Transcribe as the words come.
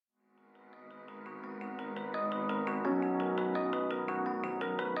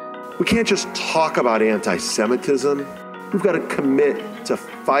We can't just talk about anti-Semitism. We've got to commit to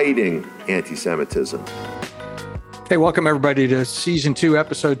fighting anti-Semitism. Hey, welcome everybody to Season 2,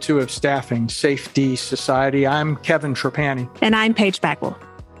 Episode 2 of Staffing, Safety, Society. I'm Kevin Trapani. And I'm Paige Bagwell.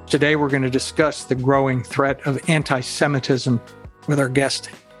 Today we're going to discuss the growing threat of anti-Semitism with our guest,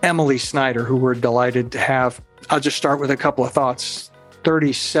 Emily Snyder, who we're delighted to have. I'll just start with a couple of thoughts.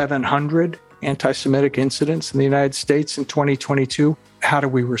 3,700 anti-Semitic incidents in the United States in 2022. How do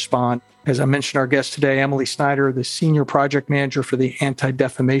we respond? As I mentioned, our guest today, Emily Snyder, the Senior Project Manager for the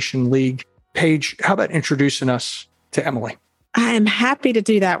Anti-Defamation League. Paige, how about introducing us to Emily? I am happy to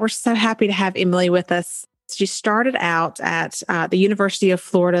do that. We're so happy to have Emily with us. She started out at the University of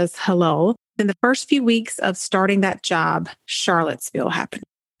Florida's Hillel. In the first few weeks of starting that job, Charlottesville happened.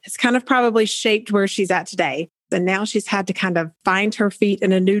 It's kind of probably shaped where she's at today. And now she's had to kind of find her feet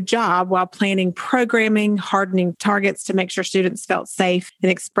in a new job while planning programming, hardening targets to make sure students felt safe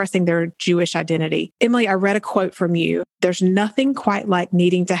and expressing their Jewish identity. Emily, I read a quote from you. There's nothing quite like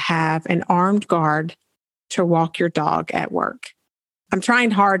needing to have an armed guard to walk your dog at work. I'm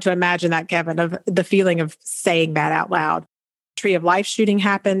trying hard to imagine that, Kevin, of the feeling of saying that out loud. Tree of Life shooting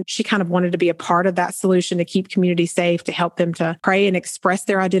happened. She kind of wanted to be a part of that solution to keep communities safe, to help them to pray and express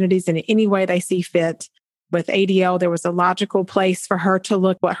their identities in any way they see fit. With ADL, there was a logical place for her to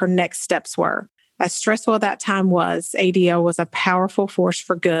look what her next steps were. As stressful that time was, ADL was a powerful force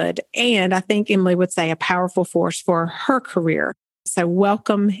for good. And I think Emily would say a powerful force for her career. So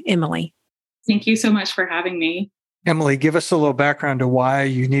welcome, Emily. Thank you so much for having me. Emily, give us a little background to why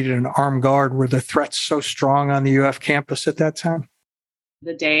you needed an armed guard. Were the threats so strong on the UF campus at that time?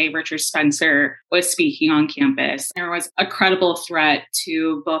 The day Richard Spencer was speaking on campus, there was a credible threat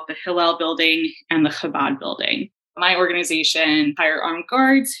to both the Hillel building and the Chabad building. My organization hired armed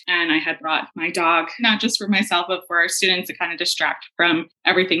guards, and I had brought my dog, not just for myself, but for our students to kind of distract from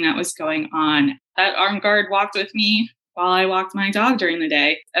everything that was going on. That armed guard walked with me while I walked my dog during the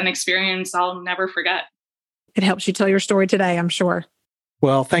day, an experience I'll never forget. It helps you tell your story today, I'm sure.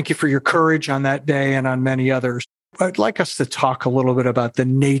 Well, thank you for your courage on that day and on many others. I'd like us to talk a little bit about the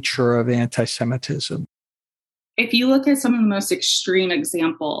nature of anti-Semitism. If you look at some of the most extreme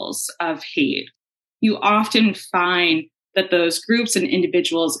examples of hate, you often find that those groups and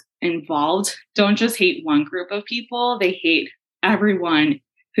individuals involved don't just hate one group of people, they hate everyone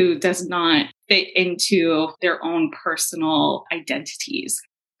who does not fit into their own personal identities.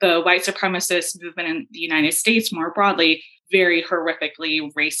 The white supremacist movement in the United States, more broadly, very horrifically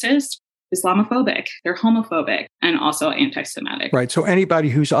racist, Islamophobic, they're homophobic, and also anti-Semitic. Right. So anybody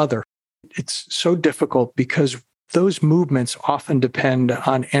who's other, it's so difficult because those movements often depend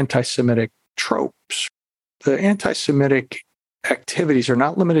on anti-Semitic tropes. The anti-Semitic activities are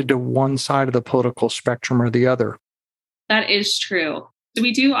not limited to one side of the political spectrum or the other. That is true. So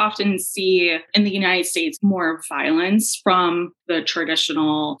we do often see in the United States more violence from the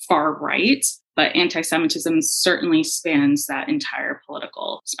traditional far right, but anti-Semitism certainly spans that entire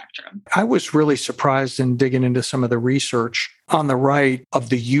political spectrum. I was really surprised in digging into some of the research on the right of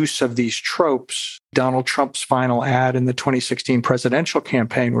the use of these tropes. Donald Trump's final ad in the 2016 presidential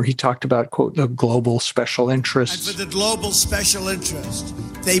campaign, where he talked about, quote, the global special interests. And for the global special interest,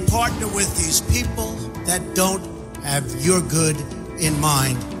 they partner with these people that don't have your good in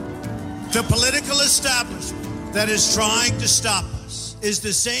mind. The political establishment that is trying to stop us is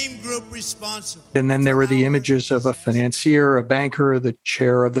the same group responsible. And then there were the images of a financier, a banker, the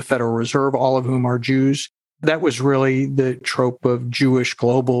chair of the Federal Reserve, all of whom are Jews. That was really the trope of Jewish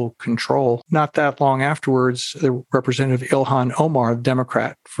global control. Not that long afterwards, the Representative Ilhan Omar, the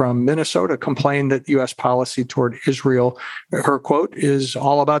Democrat from Minnesota, complained that U.S. policy toward Israel, her quote, is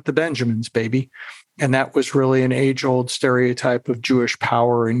all about the Benjamins, baby. And that was really an age-old stereotype of Jewish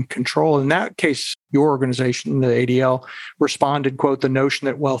power and control. In that case, your organization, the ADL, responded, quote, the notion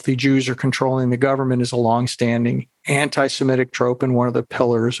that wealthy Jews are controlling the government is a longstanding anti-Semitic trope and one of the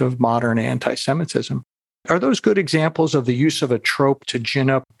pillars of modern anti-Semitism. Are those good examples of the use of a trope to gin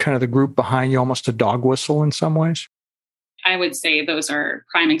up kind of the group behind you, almost a dog whistle in some ways? I would say those are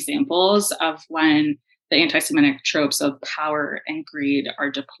prime examples of when the anti-Semitic tropes of power and greed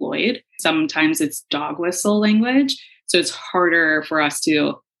are deployed. Sometimes it's dog whistle language, so it's harder for us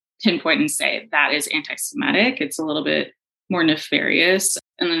to pinpoint and say that is anti-Semitic. It's a little bit more nefarious.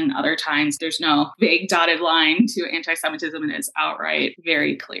 And then other times there's no big dotted line to anti-Semitism and it's outright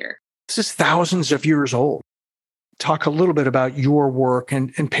very clear. This is thousands of years old. Talk a little bit about your work.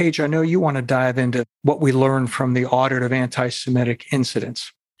 And Paige, I know you want to dive into what we learned from the audit of anti-Semitic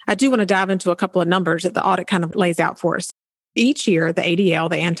incidents. I do want to dive into a couple of numbers that the audit kind of lays out for us. Each year, the ADL,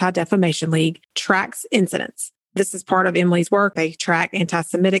 the Anti-Defamation League, tracks incidents. This is part of Emily's work. They track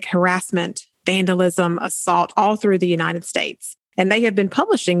anti-Semitic harassment, vandalism, assault all through the United States. And they have been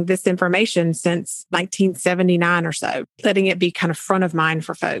publishing this information since 1979 or so, letting it be kind of front of mind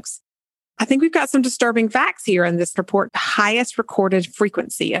for folks. I think we've got some disturbing facts here in this report. The highest recorded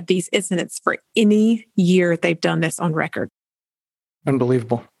frequency of these incidents for any year they've done this on record.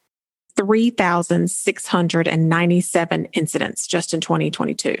 Unbelievable. 3,697 incidents just in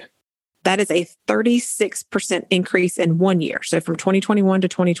 2022. That is a 36% increase in 1 year. So from 2021 to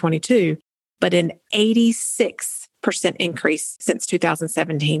 2022, but an 86% increase since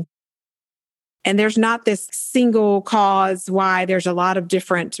 2017. And there's not this single cause why. There's a lot of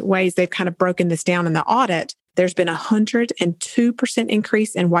different ways they've kind of broken this down in the audit. There's been a 102%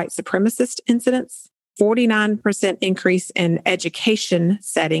 increase in white supremacist incidents, 49% increase in education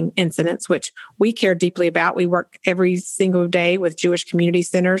setting incidents, which we care deeply about. We work every single day with Jewish community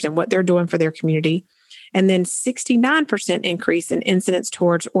centers and what they're doing for their community. And then 69% increase in incidents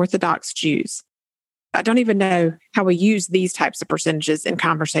towards Orthodox Jews. I don't even know how we use these types of percentages in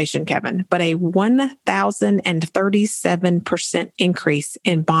conversation, Kevin, but a 1,037% increase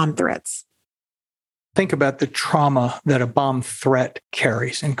in bomb threats. Think about the trauma that a bomb threat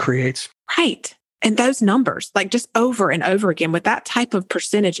carries and creates. Right. And those numbers, like just over and over again, with that type of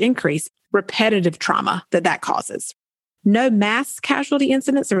percentage increase, repetitive trauma that causes. No mass casualty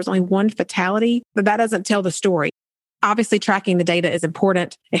incidents. There was only one fatality, but that doesn't tell the story. Obviously, tracking the data is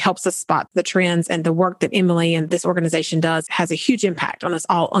important. It helps us spot the trends, and the work that Emily and this organization does has a huge impact on us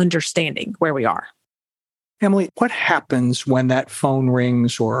all understanding where we are. Emily, what happens when that phone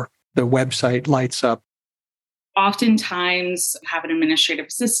rings or the website lights up? Oftentimes have an administrative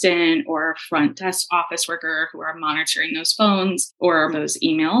assistant or a front desk office worker who are monitoring those phones or those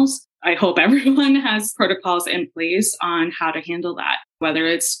emails. I hope everyone has protocols in place on how to handle that, whether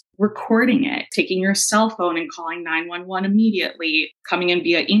it's recording it, taking your cell phone and calling 911 immediately, coming in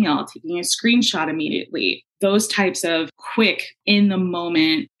via email, taking a screenshot immediately. Those types of quick, in the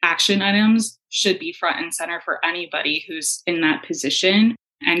moment action items should be front and center for anybody who's in that position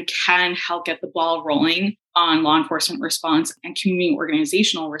and can help get the ball rolling on law enforcement response and community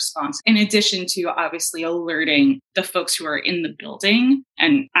organizational response, in addition to obviously alerting the folks who are in the building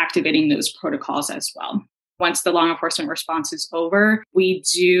and activating those protocols as well. Once the law enforcement response is over, we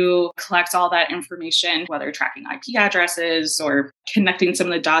do collect all that information, whether tracking IP addresses or connecting some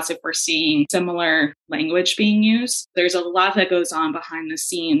of the dots if we're seeing similar language being used. There's a lot that goes on behind the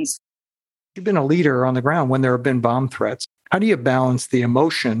scenes. You've been a leader on the ground when there have been bomb threats. How do you balance the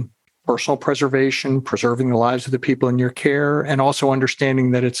emotion, personal preservation, preserving the lives of the people in your care, and also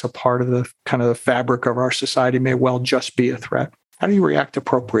understanding that it's a part of the kind of the fabric of our society, may well just be a threat? How do you react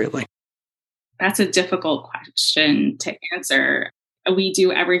appropriately? That's a difficult question to answer. We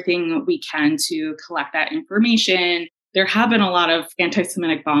do everything we can to collect that information. There have been a lot of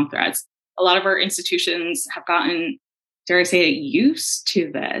anti-Semitic bomb threats. A lot of our institutions have gotten, dare I say it, used to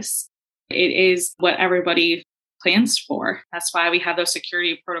this. It is what everybody plans for. That's why we have those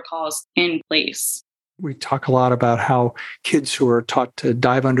security protocols in place. We talk a lot about how kids who are taught to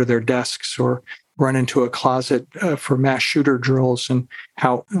dive under their desks or run into a closet for mass shooter drills, and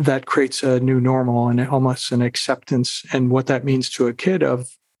how that creates a new normal and almost an acceptance, and what that means to a kid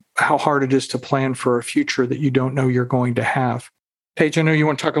of how hard it is to plan for a future that you don't know you're going to have. Paige, I know you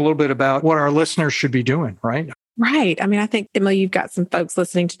want to talk a little bit about what our listeners should be doing, right? Right. I mean, I think, Emily, you've got some folks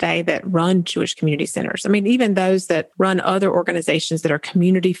listening today that run Jewish community centers. I mean, even those that run other organizations that are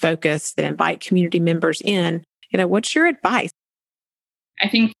community focused, that invite community members in, what's your advice? I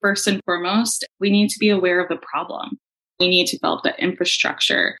think first and foremost, we need to be aware of the problem. We need to develop the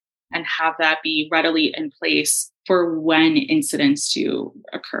infrastructure and have that be readily in place for when incidents do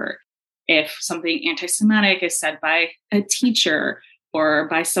occur. If something anti-Semitic is said by a teacher or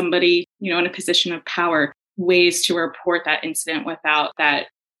by somebody, in a position of power, ways to report that incident without that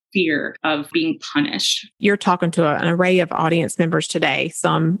fear of being punished. You're talking to an array of audience members today,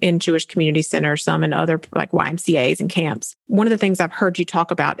 some in Jewish community centers, some in other like YMCAs and camps. One of the things I've heard you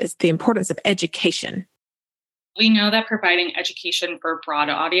talk about is the importance of education. We know that providing education for a broad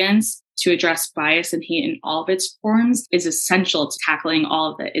audience to address bias and hate in all of its forms is essential to tackling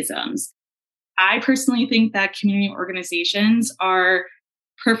all of the isms. I personally think that community organizations are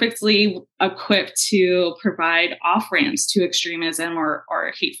perfectly equipped to provide off-ramps to extremism or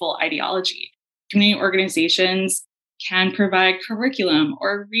hateful ideology. Community organizations can provide curriculum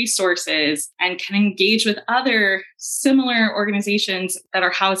or resources and can engage with other similar organizations that are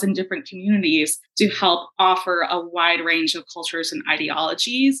housed in different communities to help offer a wide range of cultures and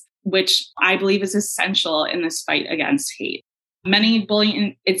ideologies, which I believe is essential in this fight against hate. Many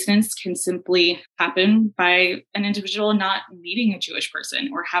bullying incidents can simply happen by an individual not meeting a Jewish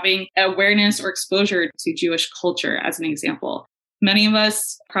person or having awareness or exposure to Jewish culture, as an example. Many of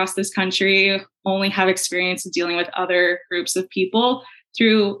us across this country only have experience dealing with other groups of people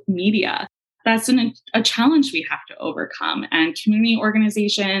through media. That's a challenge we have to overcome. And community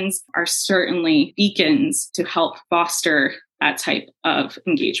organizations are certainly beacons to help foster that type of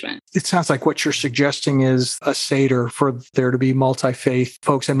engagement. It sounds like what you're suggesting is a Seder for there to be multi-faith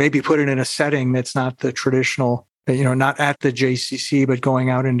folks and maybe put it in a setting that's not the traditional, not at the JCC, but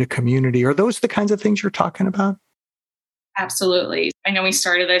going out into community. Are those the kinds of things you're talking about? Absolutely. I know we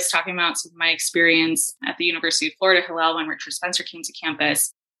started this talking about some of my experience at the University of Florida Hillel when Richard Spencer came to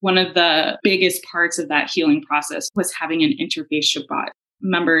campus. One of the biggest parts of that healing process was having an interfaith Shabbat.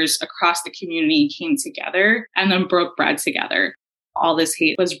 Members across the community came together and then broke bread together. All this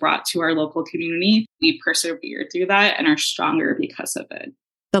hate was brought to our local community. We persevered through that and are stronger because of it.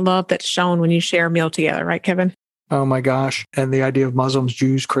 The love that's shown when you share a meal together, right, Kevin? Oh my gosh. And the idea of Muslims,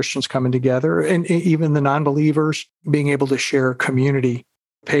 Jews, Christians coming together, and even the non-believers being able to share community.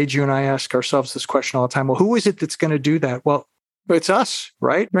 Paige, you and I ask ourselves this question all the time. Well, who is it that's going to do that? Well, it's us,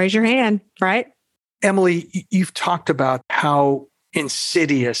 right? Raise your hand, right? Emily, you've talked about how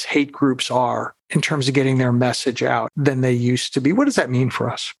insidious hate groups are in terms of getting their message out than they used to be. What does that mean for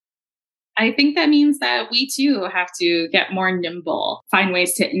us? I think that means that we too have to get more nimble, find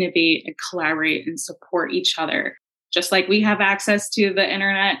ways to innovate and collaborate and support each other. Just like we have access to the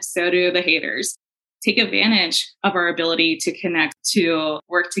internet, so do the haters. Take advantage of our ability to connect, to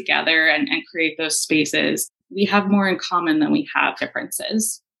work together and create those spaces. We have more in common than we have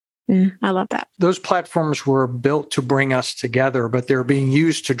differences. I love that. Those platforms were built to bring us together, but they're being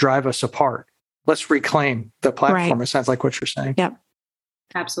used to drive us apart. Let's reclaim the platform. Right. It sounds like what you're saying. Yep.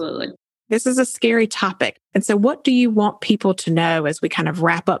 Absolutely. This is a scary topic. And so what do you want people to know as we kind of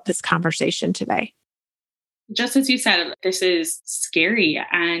wrap up this conversation today? Just as you said, this is scary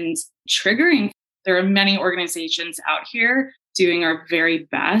and triggering. There are many organizations out here doing our very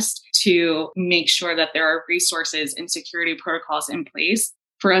best to make sure that there are resources and security protocols in place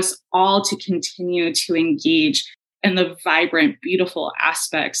for us all to continue to engage in the vibrant, beautiful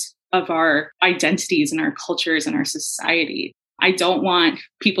aspects of our identities and our cultures and our society. I don't want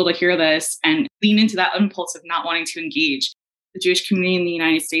people to hear this and lean into that impulse of not wanting to engage. The Jewish community in the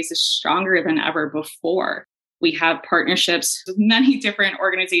United States is stronger than ever before. We have partnerships with many different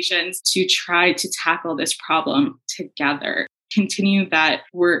organizations to try to tackle this problem together. Continue that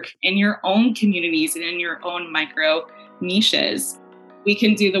work in your own communities and in your own micro niches. We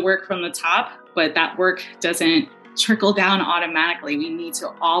can do the work from the top, but that work doesn't trickle down automatically. We need to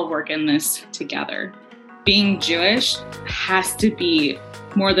all work in this together. Being Jewish has to be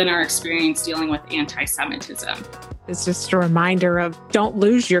more than our experience dealing with anti-Semitism. It's just a reminder of don't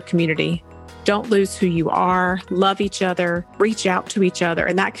lose your community. Don't lose who you are. Love each other. Reach out to each other.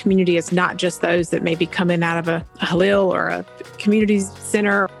 And that community is not just those that may be coming out of a Hillel or a community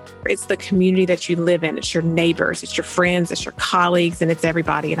center. It's the community that you live in. It's your neighbors. It's your friends. It's your colleagues. And it's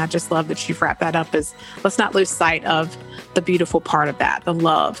everybody. And I just love that you've wrapped that up as let's not lose sight of the beautiful part of that, the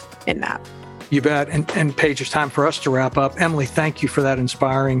love in that. You bet. And Paige, it's time for us to wrap up. Emily, thank you for that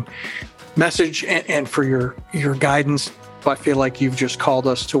inspiring message and for your guidance. I feel like you've just called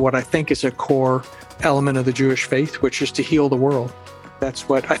us to what I think is a core element of the Jewish faith, which is to heal the world. That's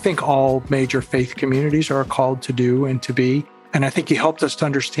what I think all major faith communities are called to do and to be. And I think you helped us to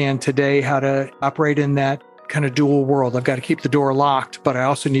understand today how to operate in that kind of dual world. I've got to keep the door locked, but I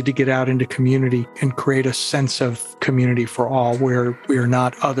also need to get out into community and create a sense of community for all where we are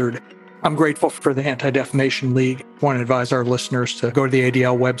not othered. I'm grateful for the Anti-Defamation League. I want to advise our listeners to go to the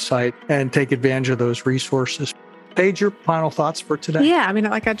ADL website and take advantage of those resources. Paige, your final thoughts for today? Yeah, I mean,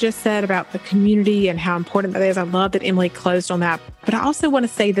 like I just said about the community and how important that is. I love that Emily closed on that. But I also want to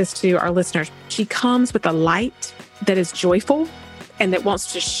say this to our listeners. She comes with a light that is joyful and that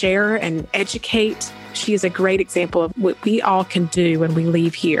wants to share and educate. She is a great example of what we all can do when we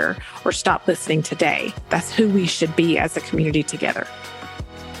leave here or stop listening today. That's who we should be as a community together.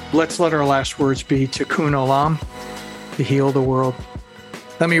 Let's let our last words be Tikkun Olam, to heal the world.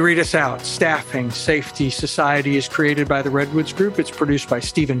 Let me read us out. Staffing, Safety, Society is created by the Redwoods Group. It's produced by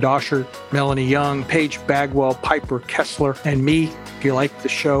Stephen Doshert, Melanie Young, Paige Bagwell, Piper Kessler, and me. If you like the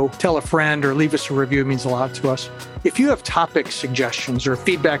show, tell a friend or leave us a review. It means a lot to us. If you have topic suggestions or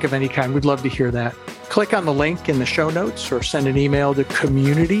feedback of any kind, we'd love to hear that. Click on the link in the show notes or send an email to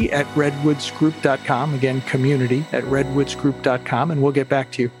community@redwoodsgroup.com. Again, community@redwoodsgroup.com, and we'll get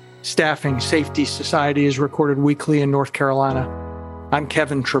back to you. Staffing, Safety, Society is recorded weekly in North Carolina. I'm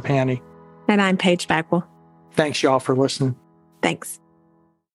Kevin Trapani. And I'm Paige Bagwell. Thanks, y'all, for listening. Thanks.